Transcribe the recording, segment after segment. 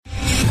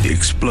The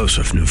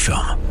explosive new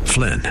film,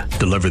 Flynn,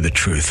 Deliver the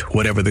Truth,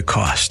 Whatever the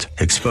Cost,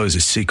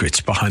 exposes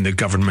secrets behind the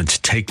government's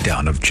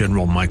takedown of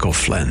General Michael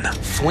Flynn.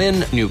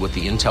 Flynn knew what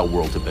the intel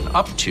world had been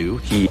up to.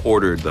 He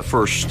ordered the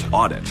first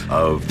audit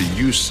of the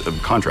use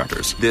of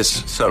contractors.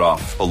 This set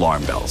off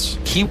alarm bells.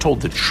 He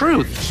told the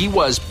truth. He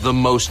was the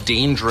most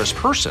dangerous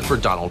person for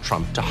Donald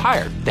Trump to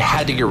hire. They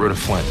had to get rid of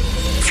Flynn.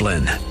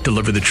 Flynn,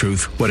 Deliver the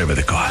Truth, Whatever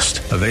the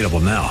Cost. Available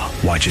now.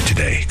 Watch it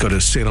today. Go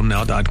to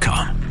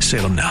salemnow.com.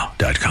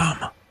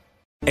 salemnow.com.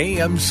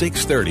 AM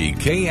 630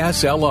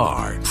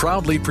 KSLR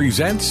proudly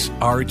presents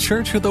our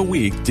Church of the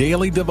Week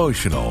Daily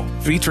Devotional,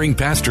 featuring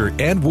Pastor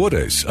Ed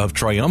Woodis of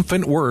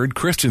Triumphant Word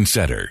Christian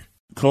Center.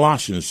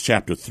 Colossians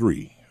chapter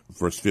 3,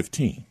 verse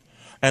 15.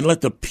 And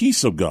let the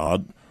peace of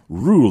God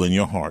rule in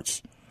your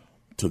hearts,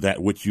 to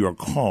that which you are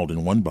called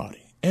in one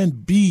body.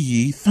 And be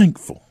ye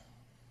thankful.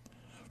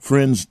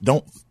 Friends,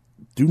 do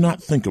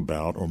not think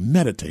about or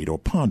meditate or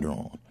ponder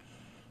on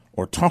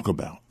or talk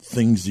about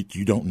things that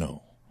you don't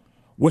know,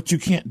 what you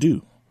can't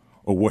do,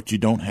 or what you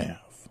don't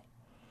have.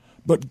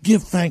 But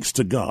give thanks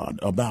to God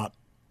about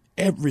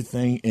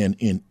everything and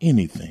in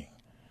anything.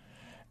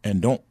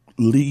 And don't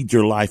lead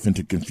your life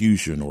into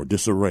confusion or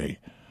disarray,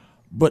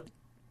 but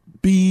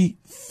be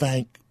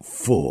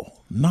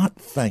thankful, not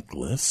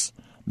thankless,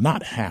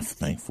 not half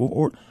thankful,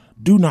 or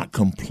do not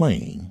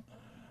complain,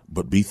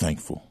 but be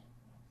thankful.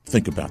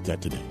 Think about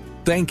that today.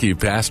 Thank you,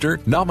 Pastor.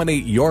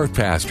 Nominate your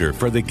pastor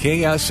for the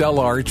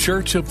KSLR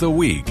Church of the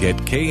Week at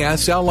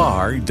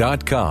kslr.com.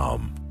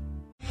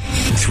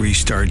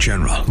 Three-star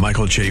General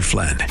Michael J.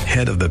 Flynn,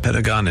 head of the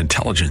Pentagon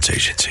Intelligence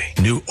Agency,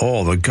 knew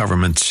all the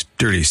government's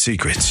dirty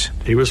secrets.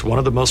 He was one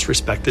of the most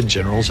respected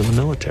generals in the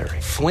military.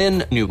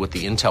 Flynn knew what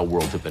the intel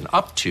world had been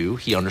up to.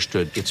 He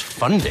understood its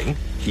funding.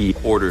 He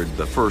ordered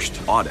the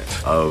first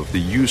audit of the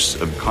use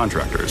of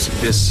contractors.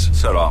 This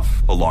set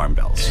off alarm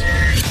bells.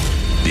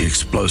 The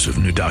explosive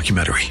new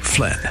documentary,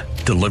 Flynn,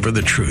 Deliver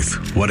the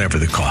Truth, Whatever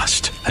the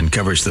Cost,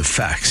 uncovers the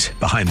facts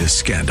behind this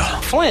scandal.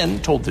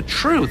 Flynn told the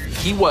truth.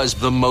 He was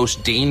the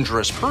most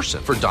dangerous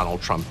person for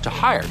Donald Trump to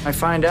hire. I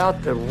find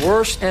out the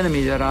worst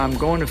enemy that I'm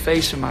going to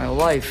face in my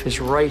life is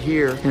right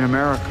here in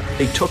America.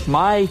 They took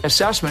my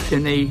assessment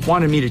and they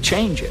wanted me to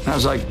change it. And I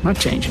was like, I'm not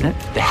changing it.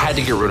 They had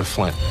to get rid of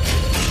Flynn.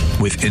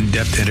 With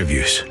in-depth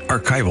interviews,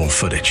 archival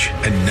footage,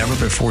 and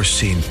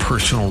never-before-seen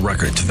personal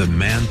records of the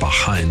man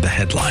behind the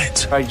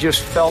headlines. I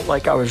just felt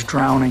like I was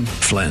drowning.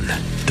 Flynn,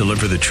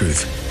 Deliver the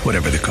Truth,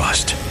 Whatever the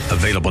Cost.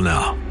 Available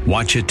now.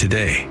 Watch it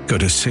today. Go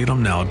to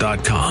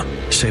salemnow.com.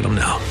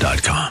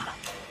 salemnow.com.